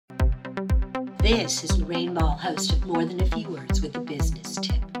This is Lorraine Ball, host of More Than a Few Words with a Business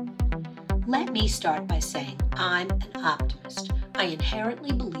Tip. Let me start by saying I'm an optimist. I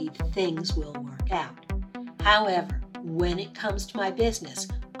inherently believe things will work out. However, when it comes to my business,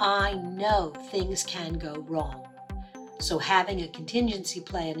 I know things can go wrong. So having a contingency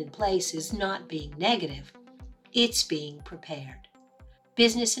plan in place is not being negative, it's being prepared.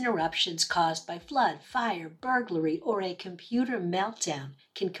 Business interruptions caused by flood, fire, burglary, or a computer meltdown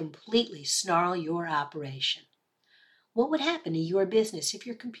can completely snarl your operation. What would happen to your business if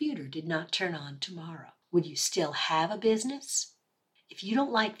your computer did not turn on tomorrow? Would you still have a business? If you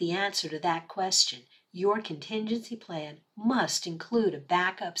don't like the answer to that question, your contingency plan must include a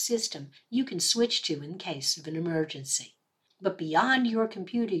backup system you can switch to in case of an emergency. But beyond your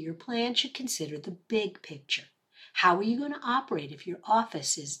computer, your plan should consider the big picture. How are you going to operate if your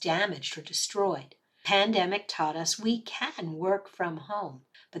office is damaged or destroyed? The pandemic taught us we can work from home,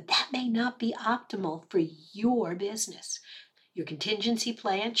 but that may not be optimal for your business. Your contingency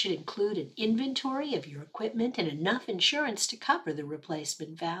plan should include an inventory of your equipment and enough insurance to cover the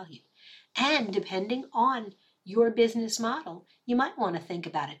replacement value. And depending on your business model, you might want to think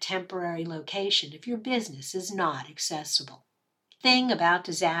about a temporary location if your business is not accessible. The thing about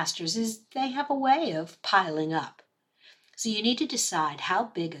disasters is they have a way of piling up. So you need to decide how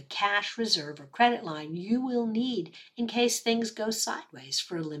big a cash reserve or credit line you will need in case things go sideways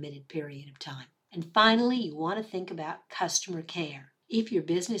for a limited period of time. And finally, you want to think about customer care. If your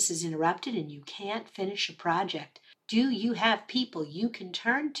business is interrupted and you can't finish a project, do you have people you can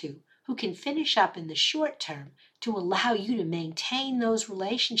turn to who can finish up in the short term to allow you to maintain those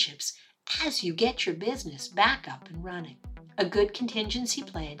relationships as you get your business back up and running? A good contingency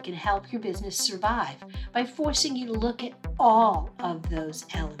plan can help your business survive by forcing you to look at all of those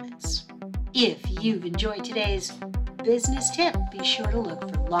elements. If you've enjoyed today's business tip, be sure to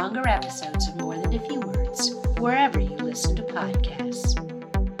look for longer episodes of More Than a Few Words wherever you listen to podcasts.